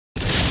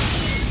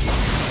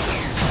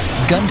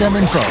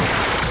GundamInfo.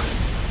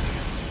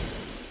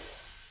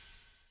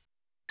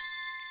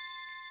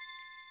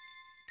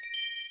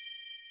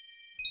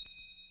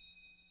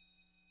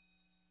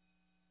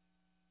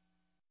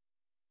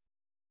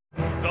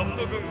ザフ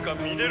ト軍艦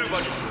ミネルヴァ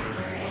に次ぐ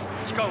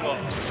機関は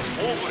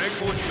東部連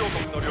合首長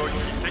国の領域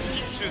に接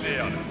近中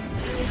である。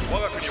我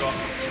が国は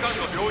機関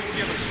の領域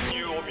への侵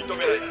入を認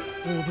めない。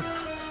オーブが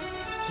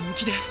本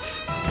気で。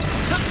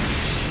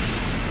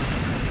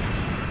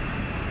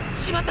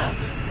しまった。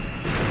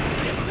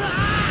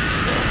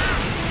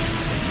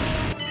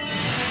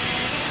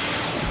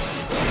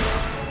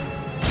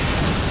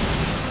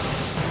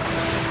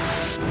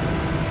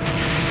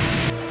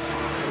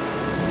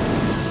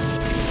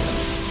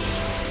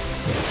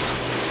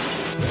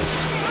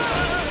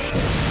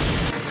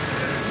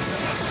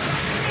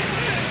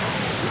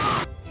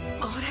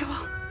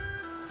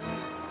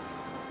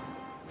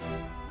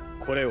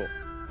これを。こ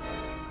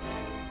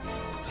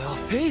れは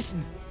フェイス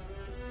の。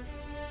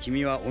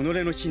君は己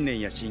の信念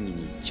や真意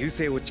に忠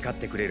誠を誓っ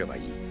てくれればい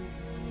い。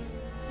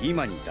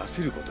今に出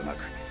することな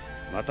く、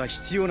また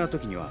必要な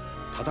時には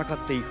戦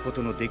っていくこ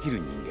とのできる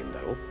人間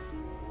だろ。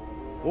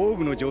オー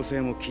ブの情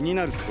勢も気に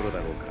なるところだ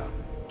ろうから、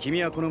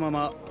君はこのま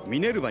まミ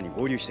ネルヴァに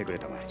合流してくれ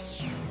たまえ。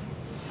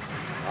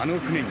あの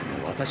船に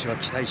も私は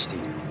期待してい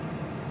る。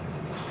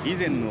以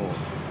前の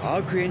ア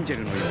ークエンジェ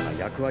ルのような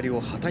役割を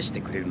果たし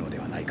てくれるので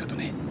はないかと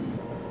ね。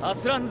ア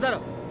スランザ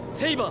ラ、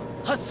セイバ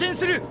ー発進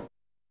する。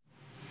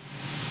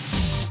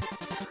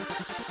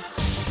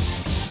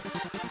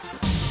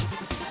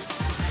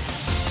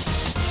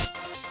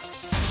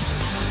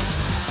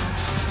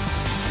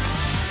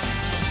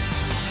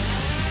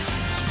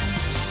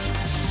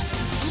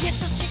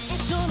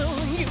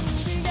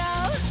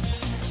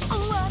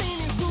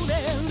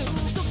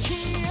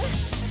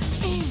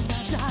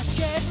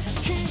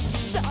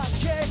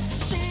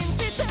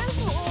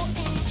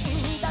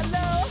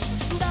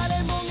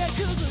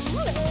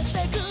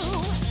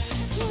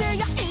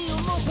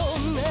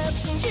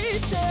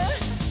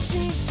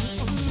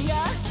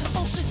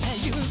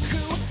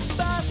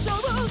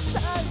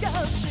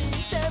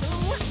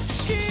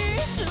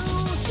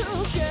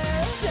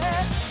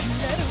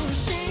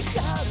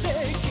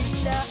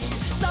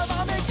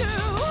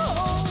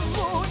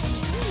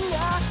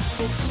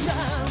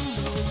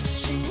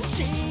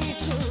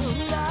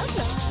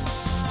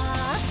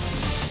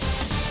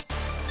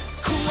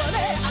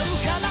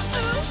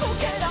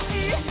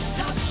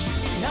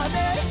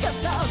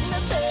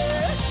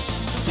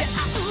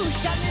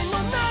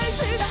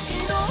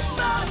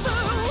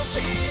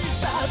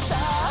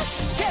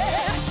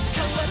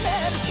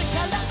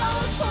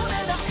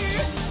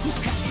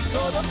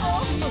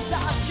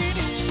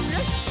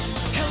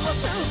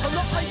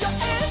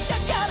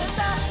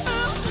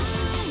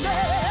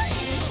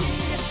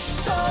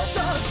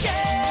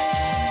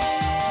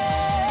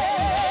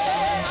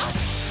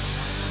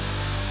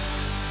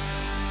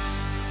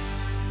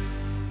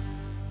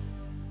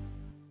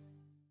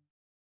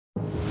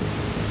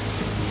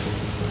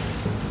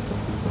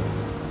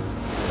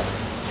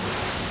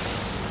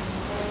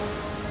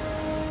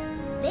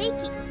霊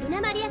機ル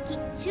ナマリア機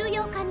収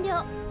容完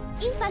了。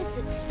インパル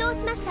ス起動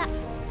しました。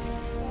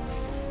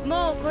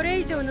もうこれ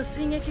以上の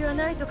追撃は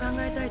ないと考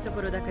えたいと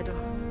ころだけど、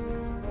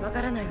わ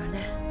からないわ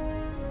ね。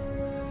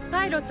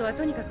パイロットは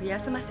とにかく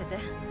休ませて。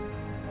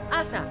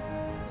アーサー、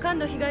艦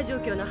の被害状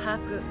況の把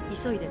握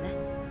急いでね。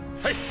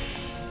はい。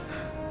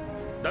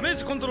ダメー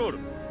ジコントロール、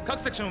各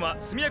セクションは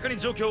速やかに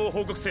状況を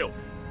報告せよ。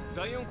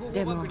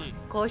でも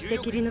こうして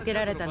切り抜け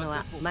られたの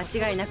は間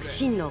違いなく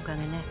真のおかげ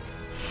ね。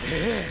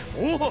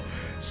おお、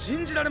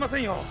信じられませ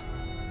んよ。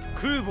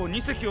空母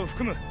2隻を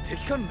含む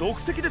敵艦6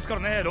隻ですか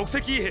らね。6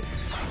隻、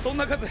そん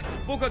な数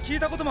僕は聞い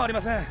たこともあり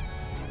ません。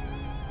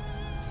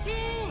シー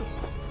ンお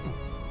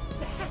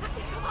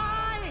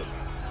い。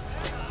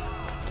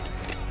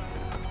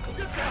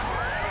聞い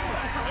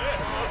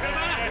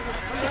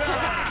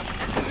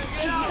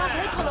た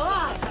ぜこの。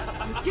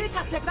すっげえ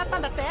活躍だった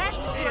んだって。いや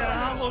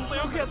ー、ほんと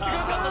よくやってくれ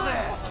たんだぜ。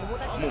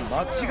もう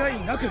間違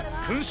いなく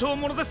勲章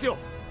ものですよ。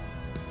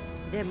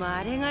でも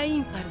あれがイ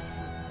ンパル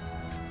ス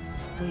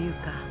という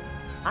か、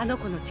あの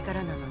子の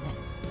力なのね。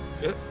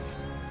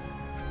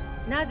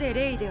なぜ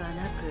レイでは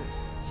なく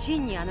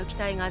真にあの機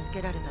体が預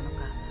けられたのか、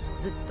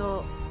ずっ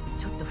と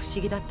ちょっと不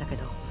思議だったけ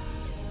ど、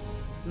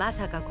ま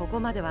さかここ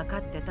まで分か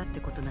ってたっ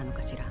てことなの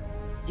かしら、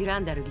デュラ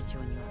ンダル議長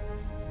には。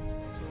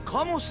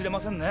かもしれ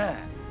ませんね。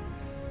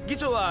議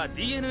長は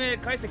DNA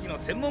解析の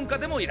専門家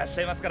でもいらっし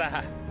ゃいますか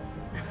ら。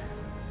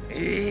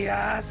い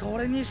やー、そ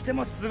れにして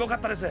もすごか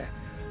ったです。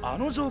あ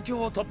の状況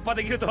を突破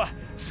できるとは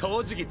正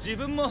直自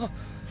分も。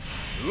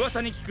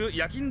噂に聞く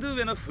ヤキンドゥ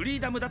ーエのフリー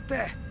ダムだっ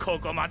てこ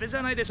こまでじ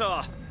ゃないでし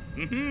ょ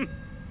う。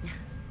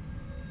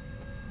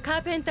カ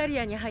ーペンタリ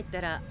アに入っ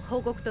たら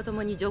報告とと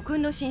もに叙勲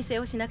の申請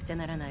をしなくちゃ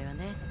ならないわ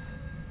ね。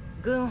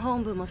軍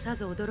本部もさ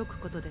ぞ驚く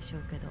ことでしょ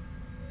うけど。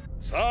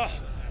さあ、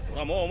ほ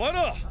らもうお前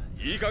ら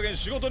いい加減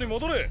仕事に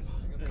戻れ。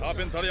カー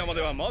ペンタリアまで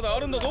はまだあ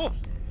るんだぞ。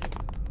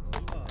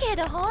け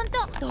どほん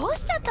とどう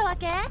しちゃったわ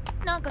け？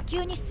なんか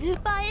急にスー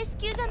パーエース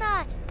級じゃ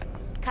ない。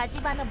火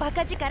事場のバ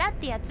カ力っ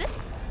てやつ？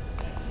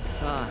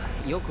さ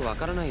あ、よくわ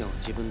からないよ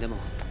自分でも。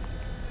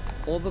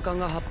大武官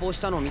が発砲し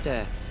たのを見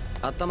て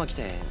頭き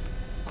て、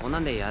こんな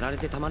んでやられ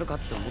てたまるかっ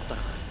て思った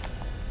ら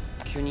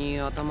急に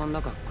頭の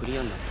中クリ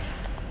アになって。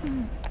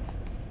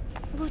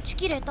ブチ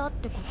切れたっ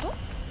てこ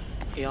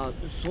と？いや、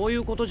そうい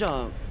うことじ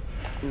ゃ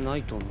な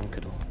いと思う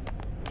けど。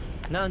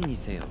何に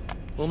せよ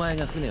お前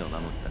が船を守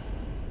った。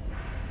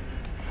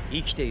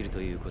生きている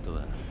ということ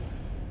は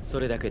そ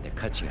れだけで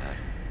価値がある。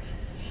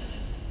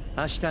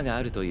明日が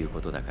あるという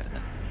ことだから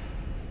な。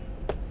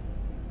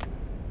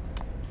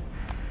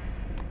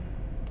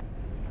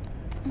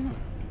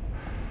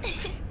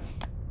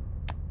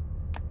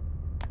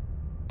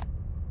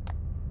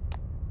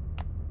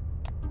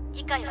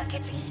議会は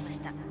決議しまし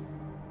た。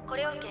こ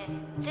れを受け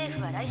政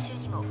府は来週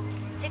にも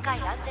世界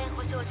安全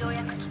保障条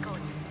約機構に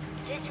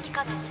正式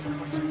加盟する方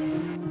針です。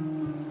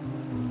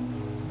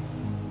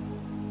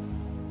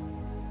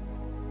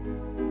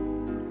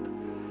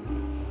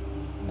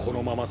こ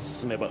のまま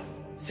進めば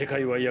世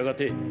界はやが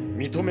て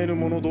認めぬ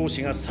者同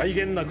士が際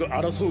限なく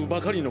争う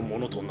ばかりのも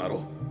のとな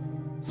ろ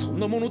う。そん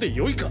なもので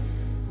よいか、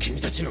君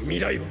たちの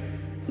未来は。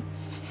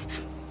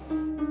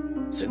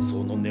戦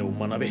争の根を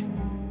学べ、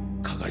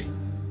かがり。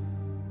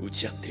打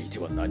ち合っていて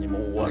は何も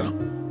終わら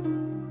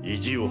ん。意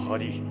地を張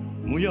り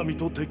むやみ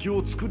と敵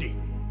を作り、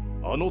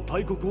あの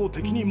大国を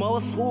敵に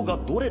回す方が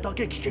どれだ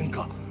け危険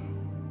か。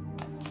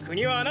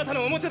国はあなた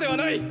のおもちゃでは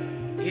ない。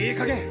いい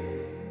加減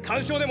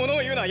干渉で物を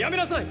言うのはやめ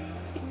なさい。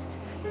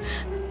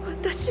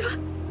私は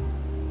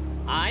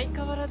相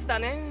変わらずだ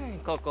ね、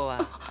ここは。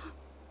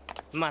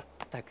まっ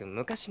たく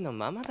昔の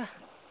ままだ。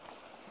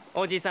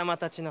おじさま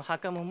たちの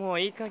墓もも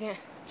ういい加減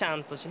ちゃ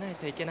んとしない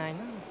といけないな。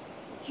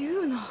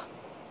言うな。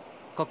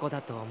ここ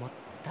だと思っ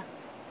た。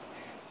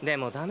で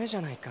もダメじ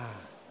ゃないか。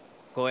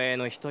護衛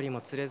の一人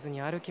も連れず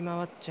に歩き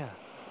回っちゃ。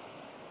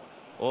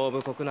欧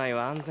部国内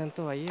は安全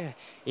とはいえ、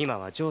今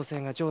は情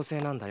勢が情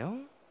勢なんだよ。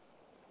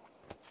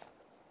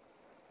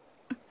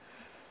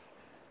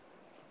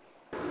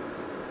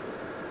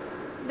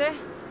で、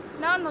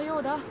何の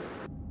用だ？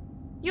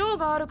用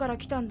があるから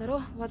来たんだ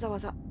ろ、わざわ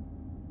ざ。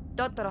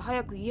だったら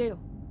早く言えよ。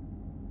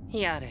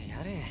やれ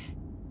やれ。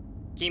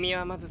君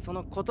はまずそ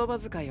の言葉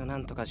遣いを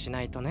何とかし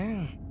ないと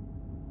ね。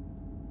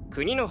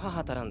国の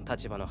母たらん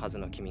立場のはず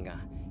の君が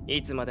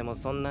いつまでも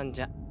そんなん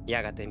じゃ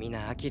やがて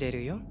皆呆れ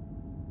るよ。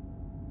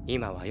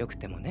今はよく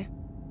てもね。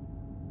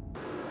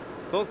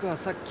僕は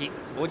さっき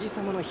おじ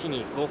さまの日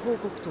にご報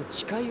告と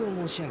誓いを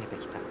申し上げて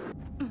きた。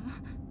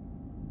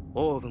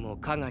オーブも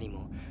かがり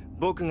も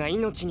僕が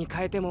命に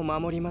変えても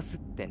守りますっ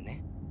て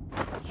ね。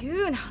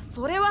言うな、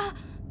それは。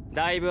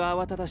だいぶ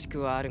慌ただしく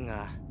はある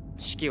が、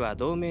式は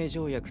同盟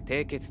条約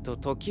締結と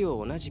時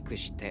を同じく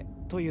して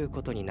という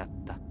ことになっ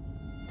た。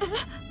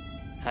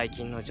最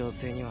近の情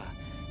勢には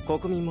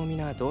国民も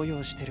皆動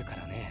揺してるか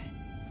らね。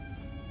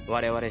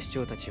我々首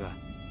長たちは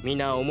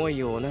皆思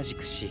いを同じ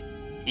くし、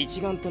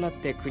一丸となっ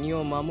て国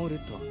を守る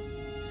と、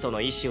そ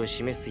の意思を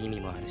示す意味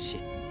もあるし。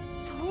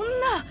そん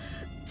な、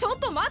ちょっ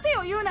と待て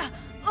よ、言うな。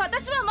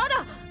私はま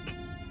だ。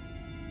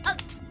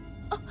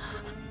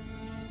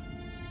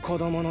子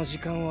供の時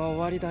間は終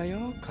わりだ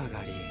よ、か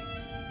がり。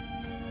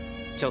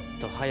ちょっ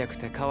と早く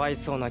てかわい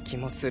そうな気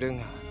もする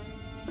が、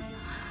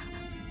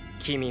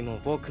君も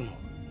僕も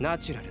ナ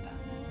チュラルだ。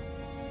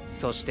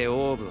そして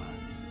オーブは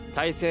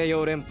大西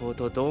洋連邦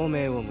と同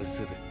盟を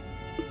結ぶ。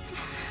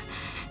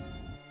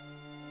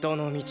ど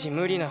のみち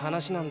無理な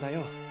話なんだ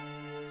よ。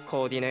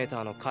コーディネー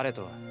ターの彼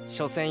とは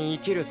所詮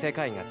生きる世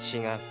界が違う。言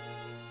う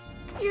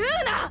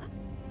な。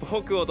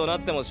僕を怒鳴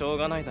ってもしょう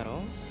がないだろ。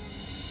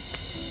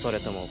それ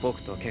とも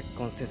僕と結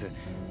婚せず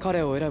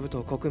彼を選ぶ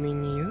と国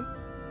民に言う？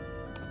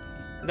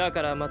だ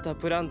からまた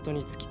プラント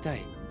につきた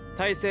い。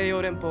大西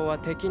洋連邦は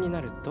敵に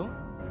なると？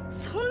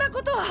そんな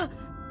ことは。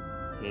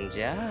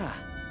じゃ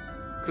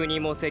あ国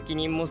も責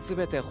任も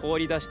全て放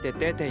り出して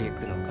出て行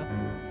くの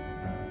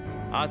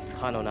か？アス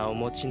ハの名を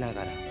持ちな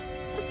がら。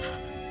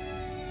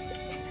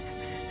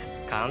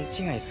勘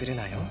違いする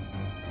なよ。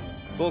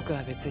僕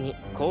は別に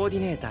コーディ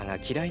ネーターが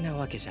嫌いな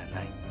わけじゃ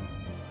ない。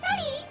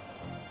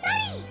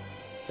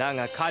だ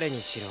が彼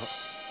にしろ、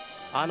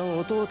あの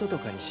弟と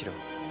かにしろ、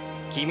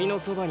君の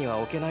そばには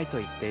置けないと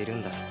言っている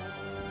んだ。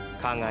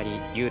かがり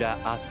ユラ・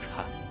アス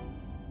ハ、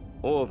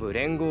オーブ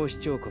連合首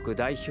長国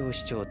代表首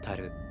長た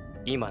る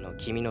今の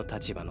君の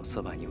立場の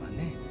そばには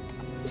ね。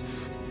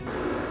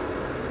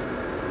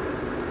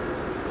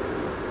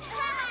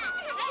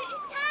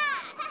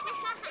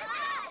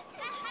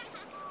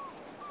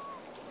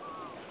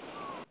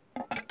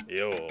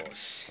よー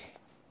し。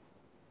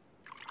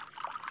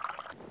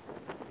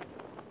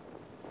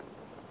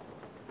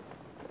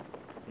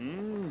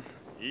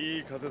い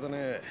い風だね。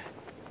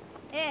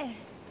ええ。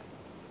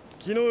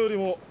昨日より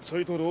もちょ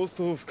いとロース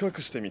トを深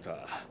くしてみ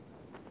た。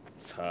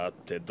さ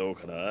てどう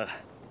かな。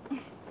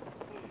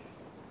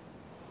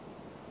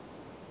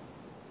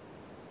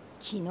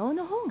昨日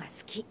の方が好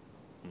き。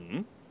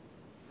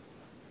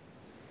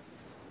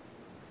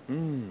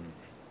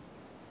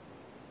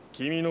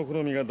君の好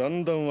みがだ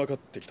んだん分かっ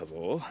てきた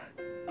ぞ。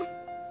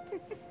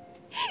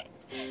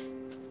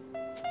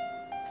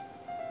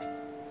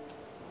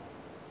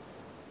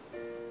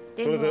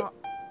それで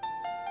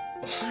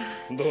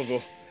どう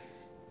ぞ。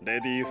レ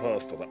ディーファー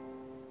ストだ。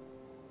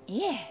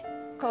いえ、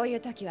こういう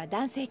時は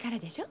男性から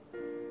でしょ。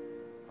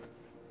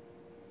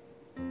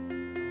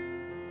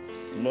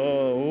まあ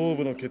オー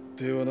ブの決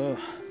定はな、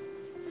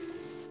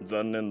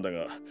残念だ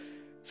が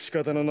仕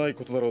方のない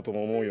ことだろうと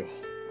も思うよ。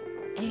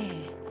え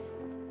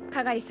え、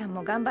かがりさん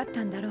も頑張っ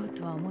たんだろう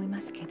とは思い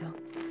ますけど。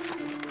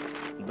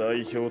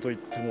代表といっ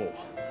ても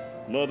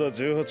まだ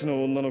18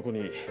の女の子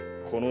に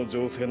この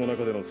情勢の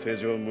中での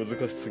政治は難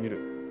しすぎる。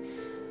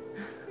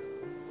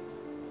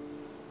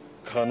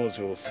彼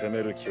女を責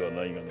める気は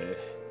ないがね。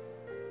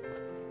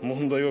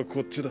問題は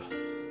こっちだ。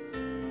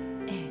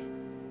ええ、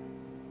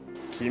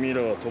君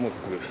らはともか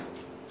く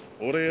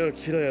俺や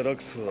キラやラ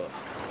クスは引っ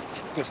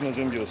越しの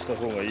準備をした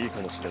方がいい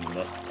かもしれんな。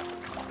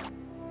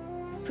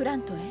プラ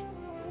ントへ？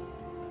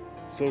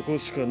そこ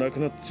しかなく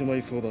なっちま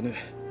いそうだね。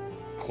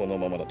この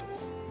ままだと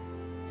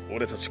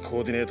俺たち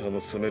コーディネーター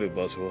の住める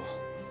場所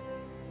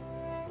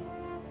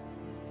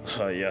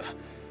は。いや、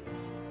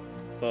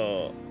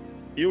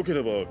よけ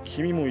れば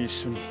君も一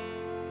緒に。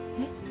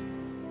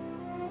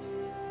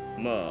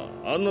ま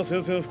ああんな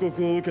宣戦布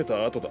告を受け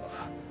た後だ。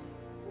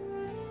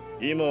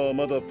今は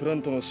まだプラ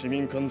ントの市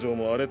民感情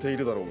も荒れてい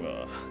るだろう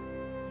が、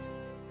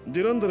デ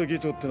ュランダル議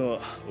長ってのは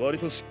割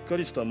としっか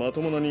りしたま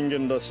ともな人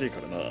間らしい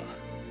からな。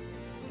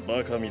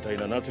バカみたい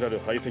なナチュラル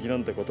排斥な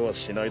んてことは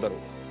しないだろう。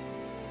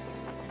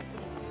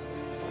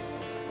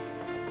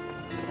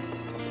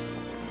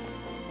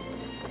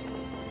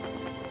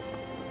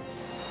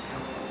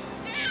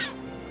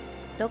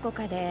どこ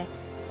かで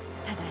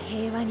ただ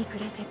平和に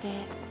暮らせて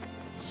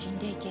死ん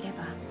でいけれ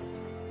ば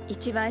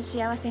一番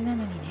幸せな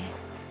のにね。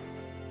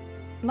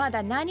ま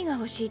だ何が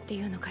欲しいって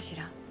いうのかし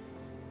ら、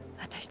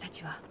私た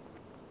ちは。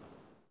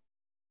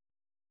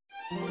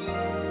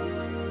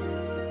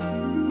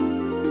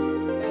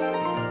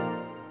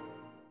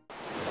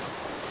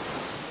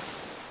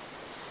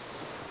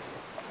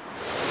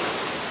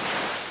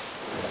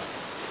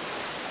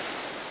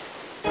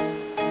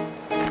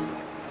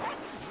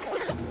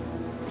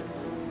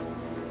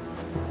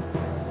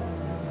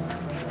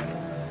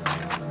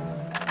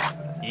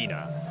いい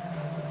な。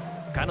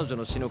彼女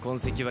の死の痕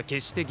跡は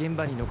決して現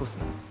場に残す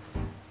な。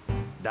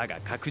だが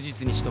確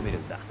実に仕留める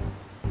んだ。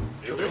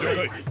了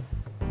解。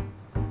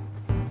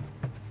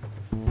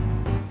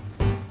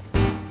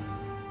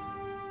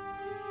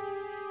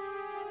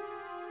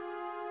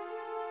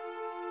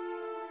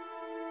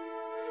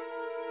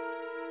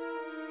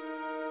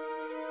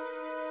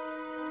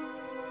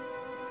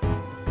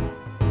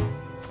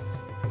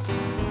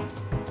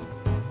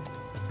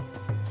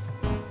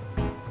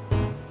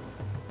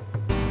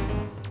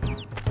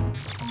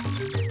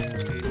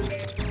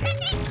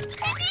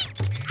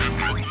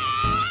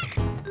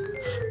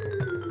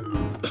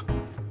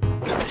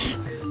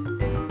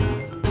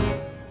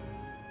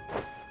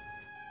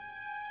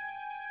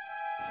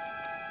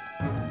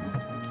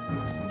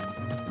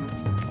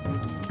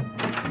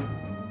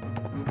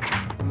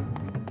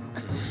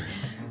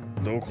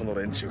どこの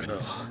連中かな。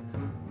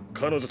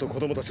彼女と子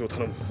供たちを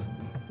頼む。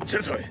シェ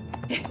ルターへ。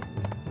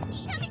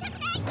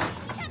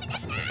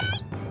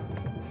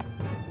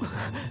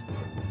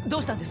ど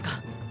うしたんですか？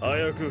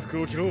早く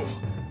服を着ろ。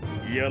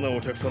嫌なお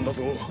客さんだ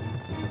ぞ。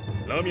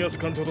ラミアス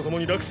艦長と共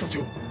にラクスたち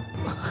を。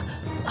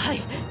は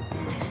い。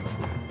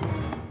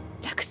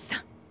ラクスさん、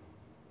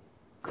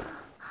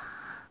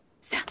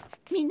さあ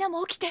みんな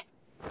も起きて。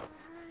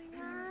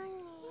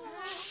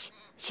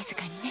静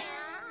かにね。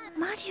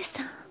マリュ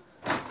さん。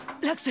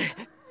ラクス。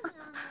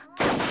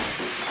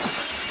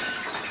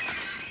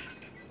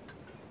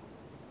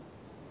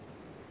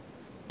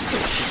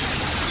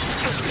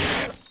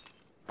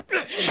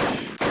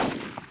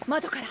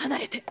窓から離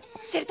れて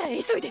シェルター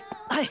へ急いで。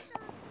はい。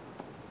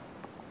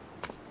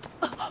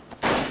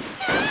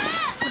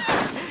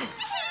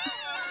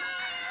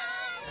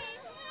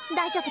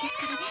大丈夫です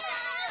からね。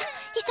さあ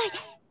急いで。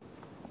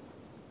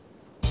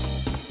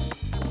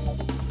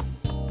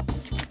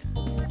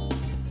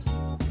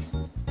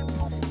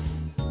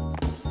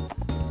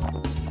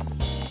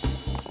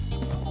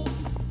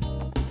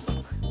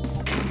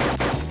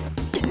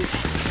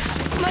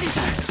マリー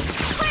さん、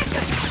早く。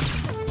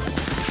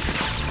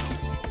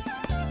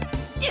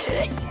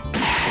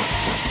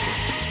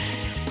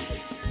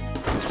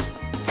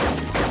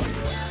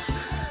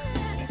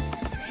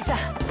さあ。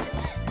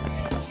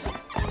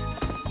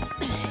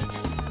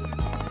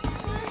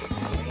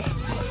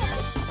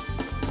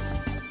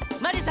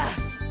マリーさん、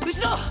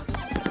後ろ。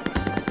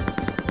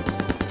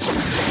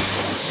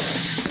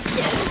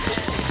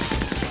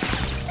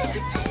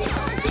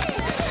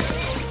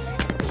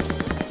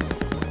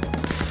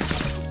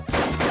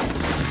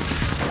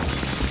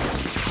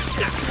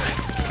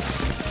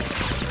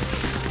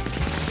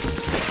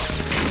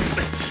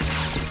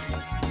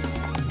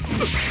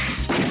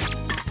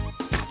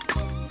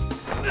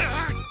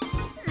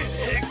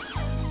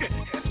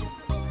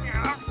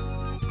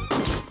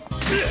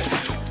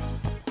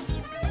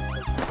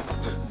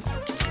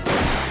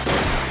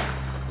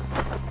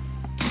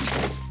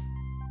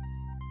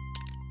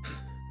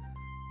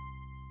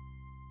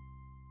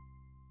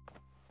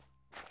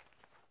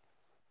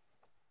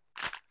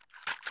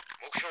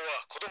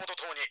子供と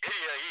共にエリ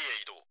ア E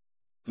へ移動。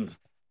武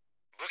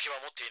器は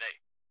持っていない。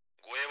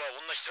護衛は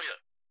女一人だ。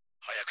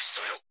早く仕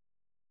留めろ。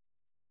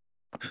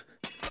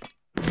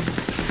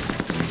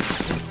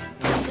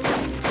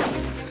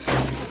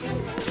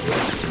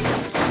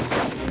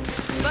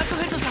バック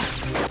フェルトさん、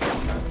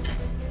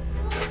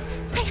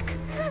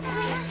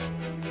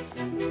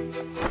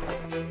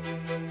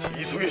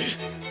急げ、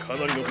か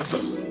なりの数だ。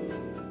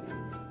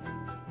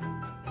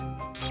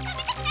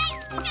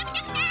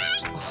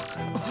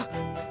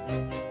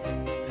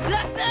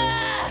ラクス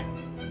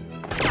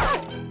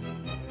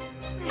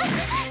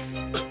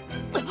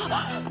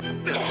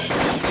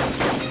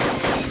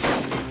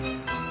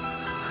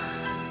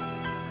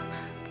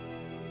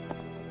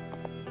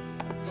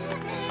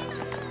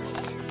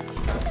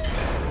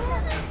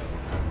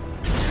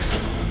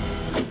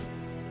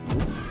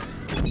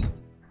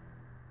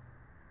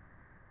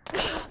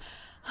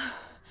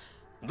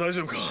大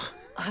丈夫か？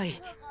は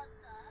い、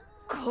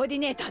コーディ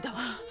ネーターだわ。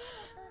あ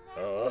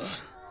あ、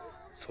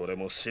それ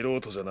も素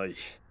人じゃない。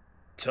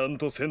ちゃん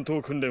と戦闘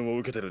訓練を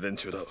受けてる連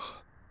中だ。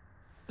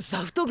ザ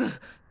フト軍っ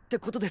て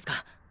ことです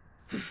か？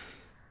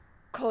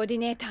コーディ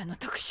ネーターの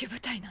特殊部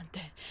隊なんて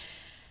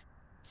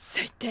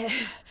最低。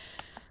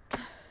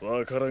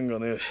わからんが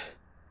ね、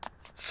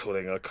そ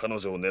れが彼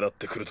女を狙っ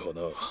てくるとは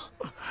な。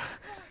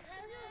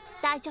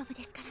大丈夫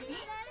ですからね。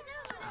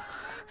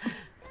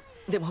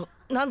でも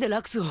なんで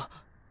ラクスを？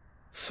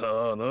さ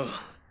あな。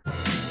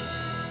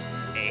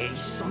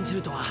仕損じ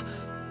るとは。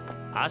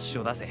アッシ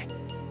ュを出せ。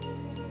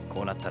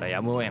こうなったら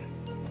やむをえん。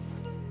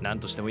何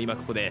としても今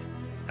ここで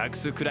ラク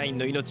ス・クライン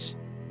の命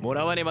も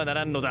らわねばな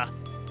らんのだ。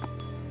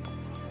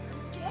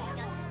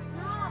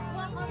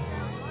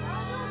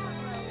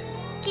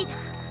キラ、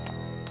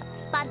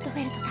バルトフ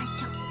ェルト隊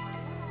長、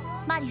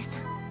マリウさ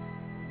ん、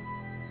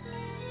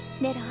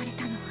狙われ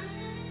たのは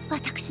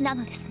私な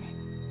のですね。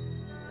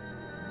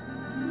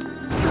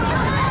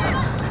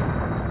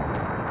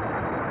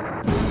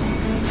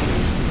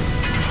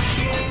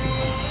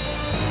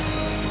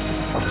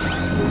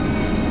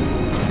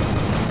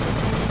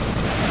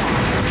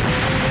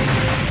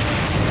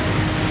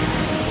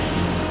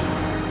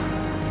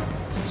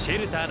シェ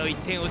ルターの一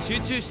点を集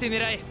中して狙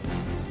え。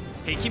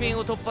壁面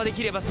を突破で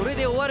きればそれ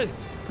で終わる。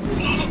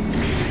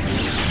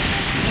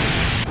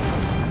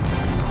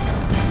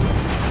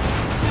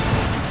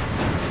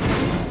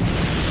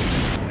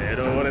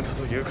狙われた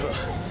というか、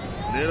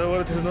狙わ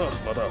れてるな。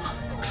まだ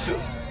クソ。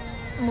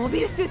モ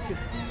ビルスーツ？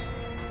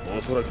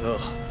おそらくな。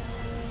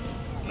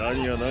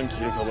何が何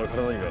キロかわか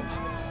らないが、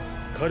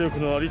火力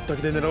のありった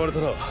けで狙われた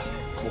らこ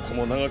こ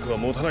も長くは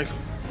持たないぞ。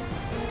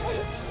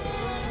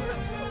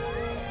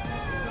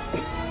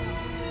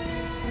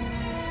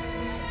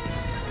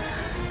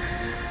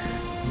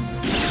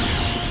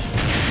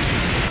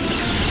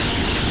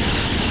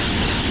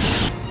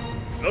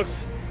ラク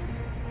ス、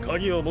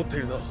鍵を持ってい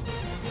るな。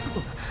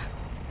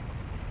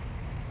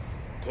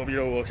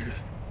扉を開ける。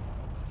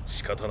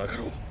仕方なか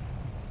ろう。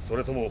そ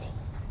れとも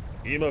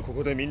今こ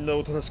こでみんな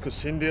おとなしく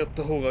死んでやっ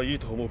た方がいい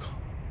と思うか？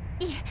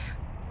いえ、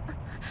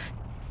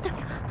それは。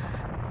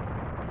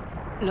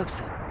ラク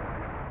ス、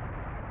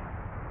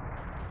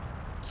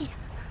キラ、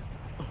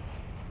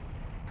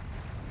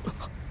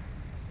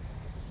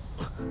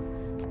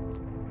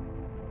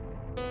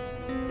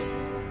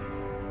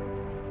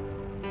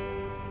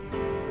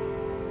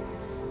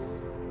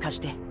貸し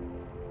て。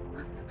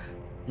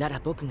なら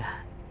僕が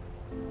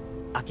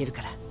開ける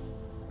から。い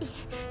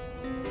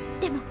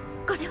え、でも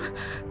これは。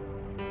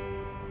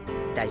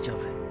大丈夫。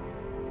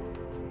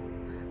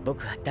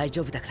僕は大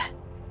丈夫だから、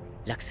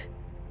ラクス。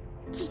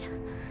キラ、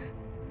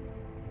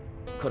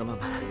このま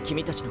ま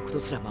君たちのこと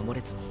すら守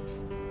れずに、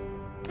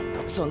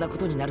そんなこ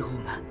とになる方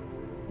が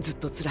ずっ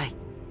と辛い。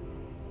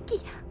キ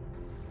ラ、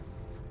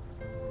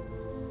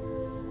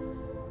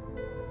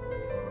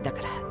だ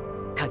から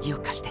鍵を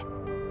貸して。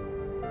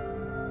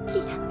キ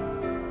ラ。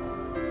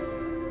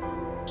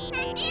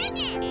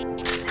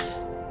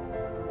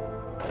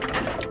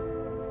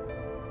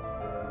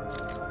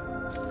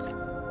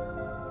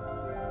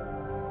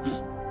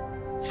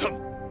3、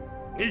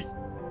2、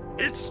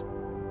1。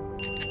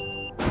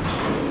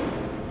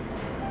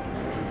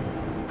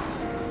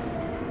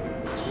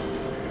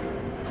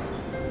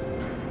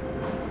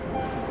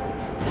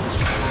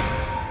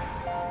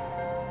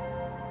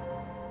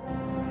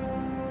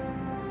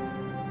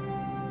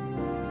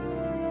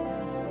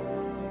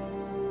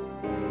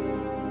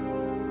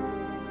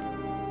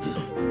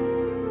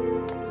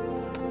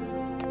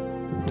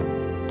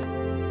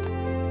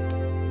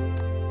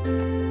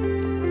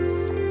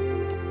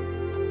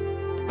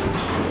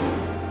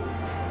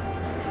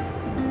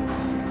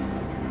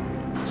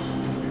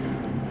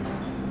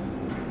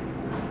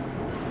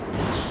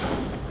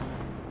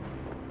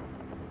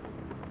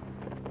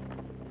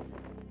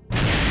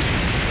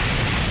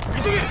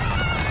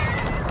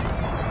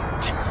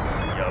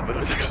破ら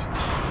れたか。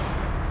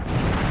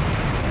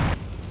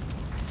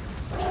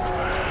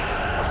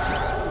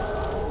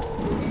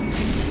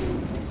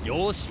よ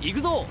ーし行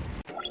くぞ。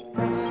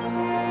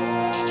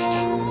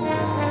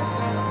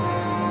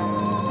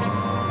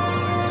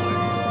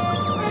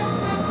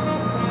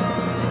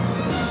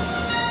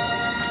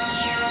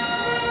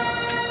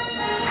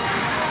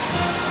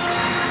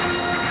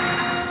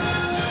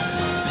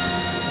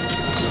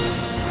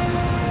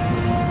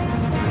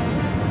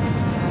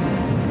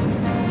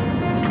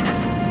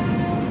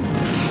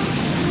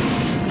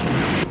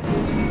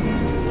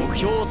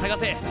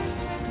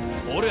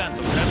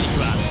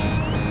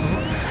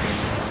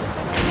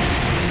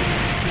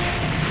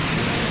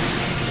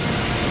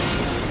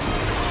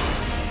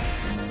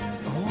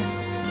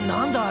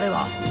なんだあれ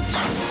は。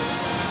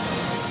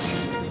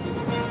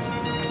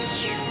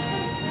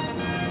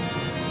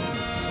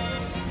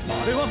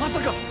あれはまさ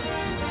かフ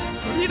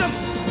リーダム。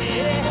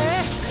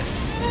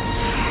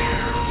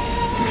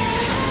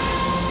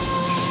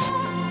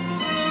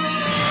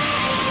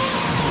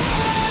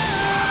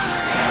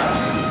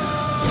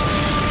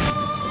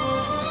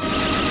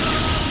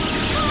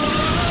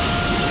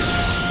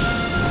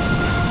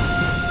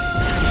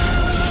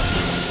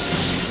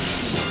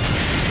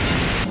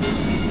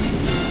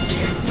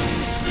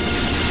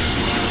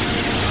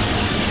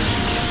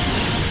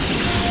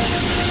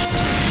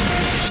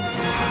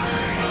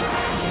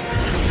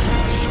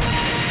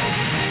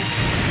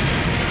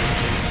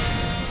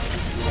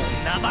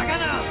バカ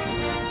な。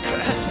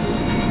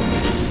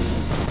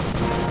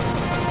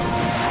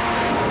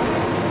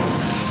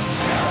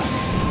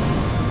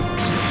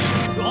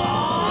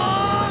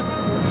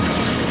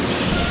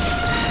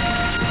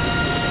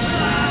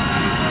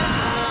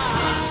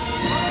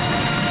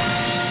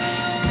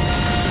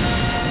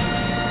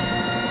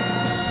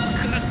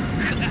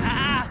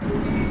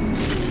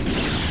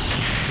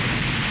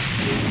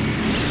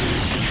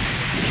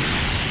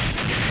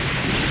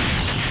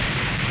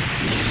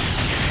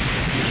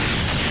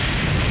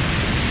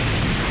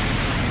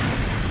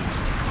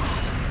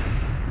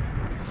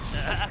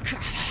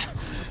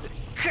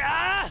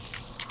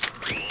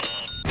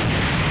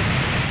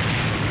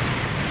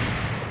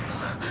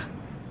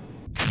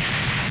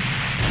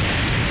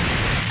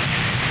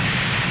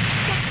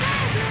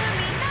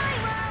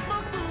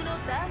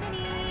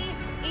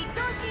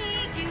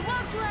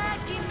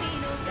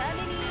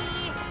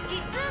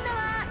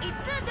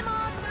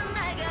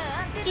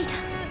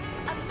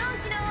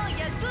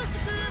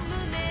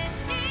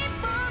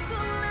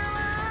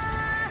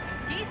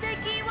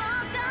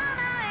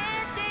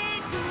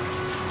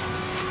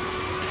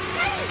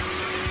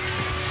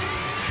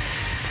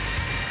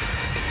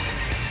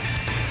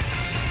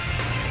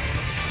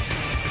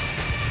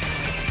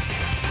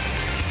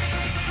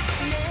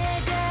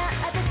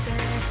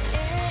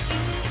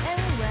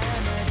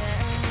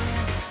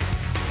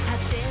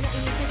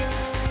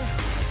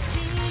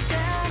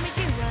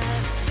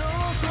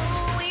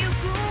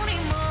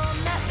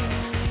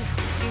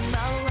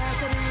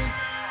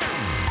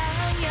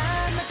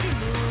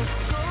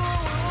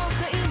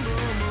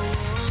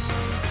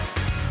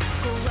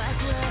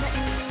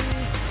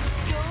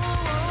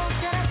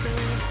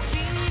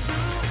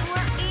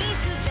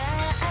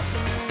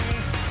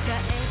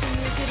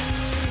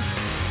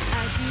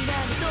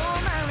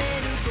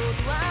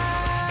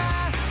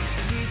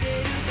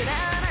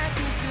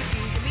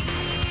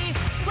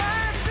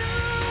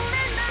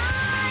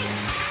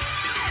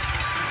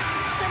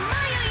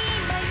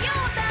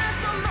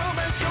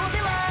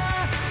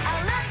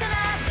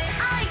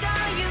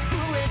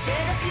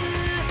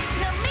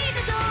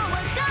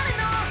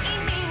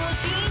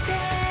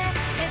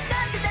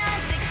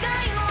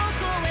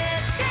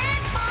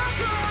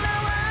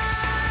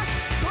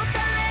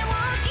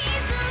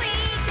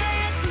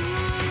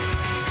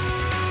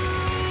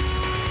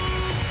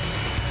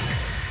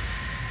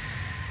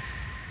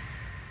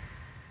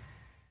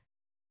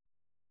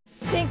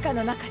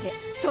の中で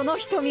その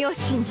瞳を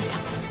信じた、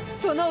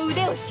その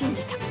腕を信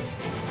じた。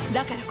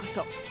だからこ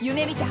そ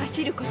夢見て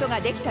走ることが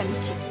できた道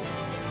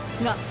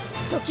が、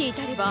時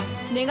至れば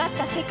願っ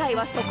た世界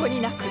はそこ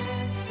になく、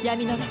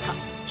闇の中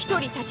一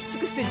人立ち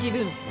尽くす自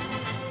分、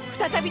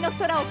再びの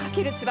空をか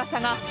ける翼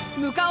が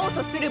向かおう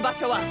とする場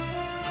所は。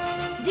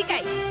次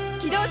回「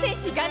機動戦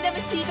士ガンダ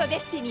ムシードデ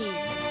スティニー」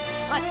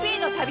明日へ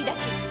の旅立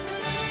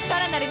ち、さ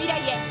らなる未来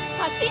へ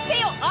発進せ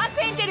よアー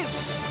クエンジェル。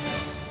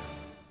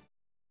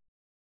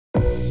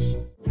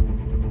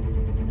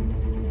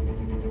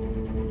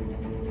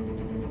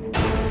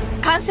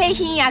完成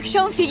品アクシ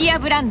ョンフィギュア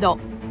ブランド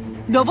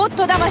ロボッ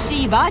ト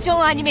魂バージョ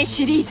ンアニメ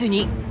シリーズ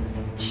に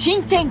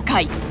新展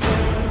開。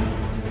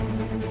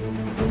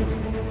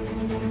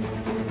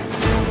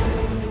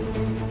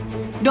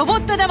ロボ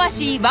ット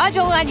魂バージ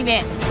ョンアニ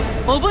メ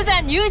オブ・ザ・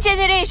ニュー・ジェ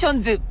ネレーショ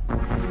ンズ。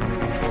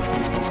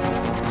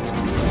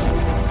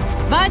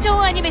バージョ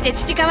ンアニメで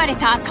培われ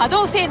た可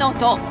動性能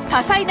と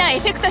多彩なエ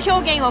フェクト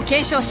表現を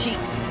継承し、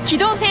機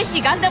動戦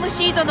士ガンダム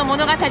シードの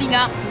物語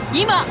が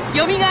今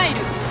よみがえる。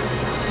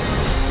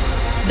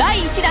第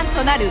1弾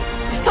となる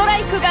ストラ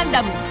イクガン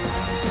ダム、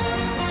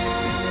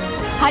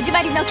始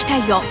まりの機体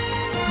を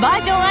バ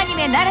ージョンアニ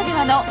メならで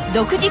はの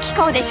独自機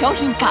構で商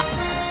品化。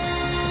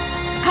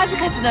数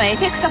々のエ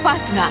フェクトパー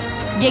ツが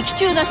劇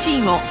中のシ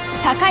ーンを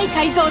高い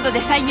解像度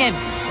で再現。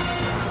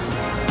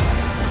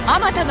あ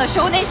またの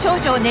少年少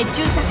女を熱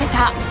中させ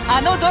た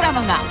あのドラ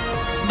マが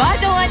バー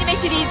ジョンアニメ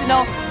シリーズ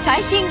の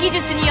最新技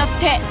術によっ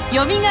て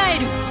よみがえ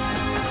る。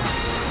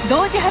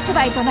同時発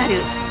売とな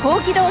る高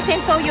機動戦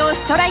闘用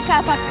ストライカ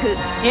ーパック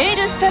エ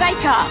ールストライ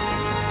カ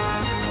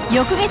ー、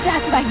翌月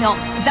発売の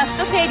ザフ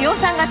ト製量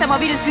産型モ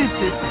ビルスー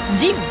ツ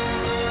ジン。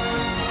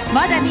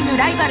まだ見ぬ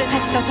ライバルた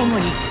ちと共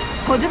に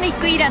コズミッ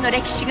クイラの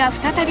歴史が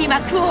再び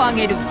幕を上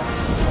げる。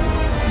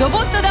ロボ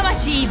ット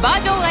魂バ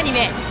ージョンアニ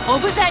メオ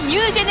ブ・ザ・ニ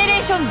ュー・ジェネレ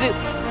ーションズ、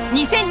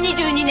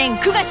2022年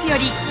9月よ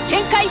り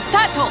展開スタ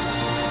ート。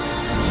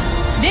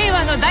令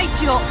和の大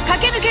地を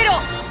駆け抜けろ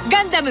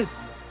ガンダム。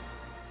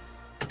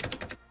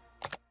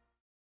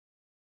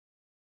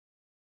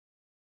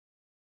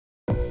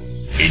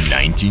In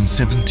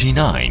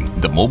 1979,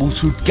 the Mobile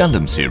Suit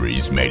Gundam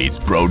series made its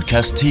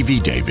broadcast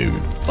TV debut.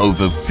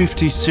 Over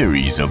 50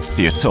 series of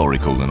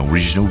theatrical and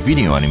original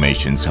video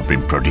animations have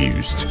been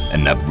produced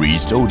and have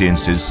reached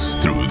audiences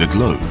through the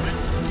globe.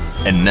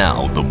 And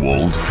now the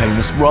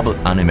world-famous robot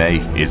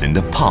anime is in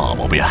the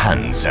palm of your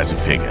hands as a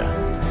figure.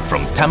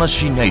 From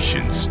Tamashi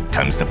Nations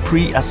comes the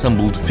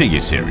pre-assembled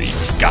figure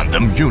series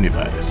Gundam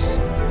Universe,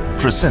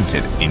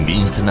 presented in the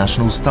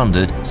international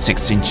standard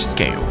 6-inch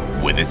scale.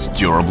 With its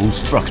durable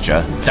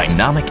structure,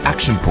 dynamic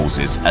action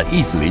poses are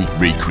easily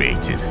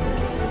recreated.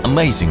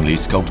 Amazingly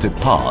sculpted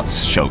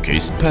parts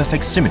showcase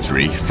perfect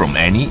symmetry from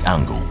any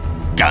angle.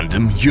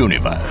 Gundam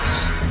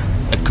Universe,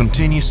 a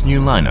continuous new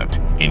lineup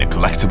in a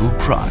collectible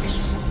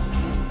price.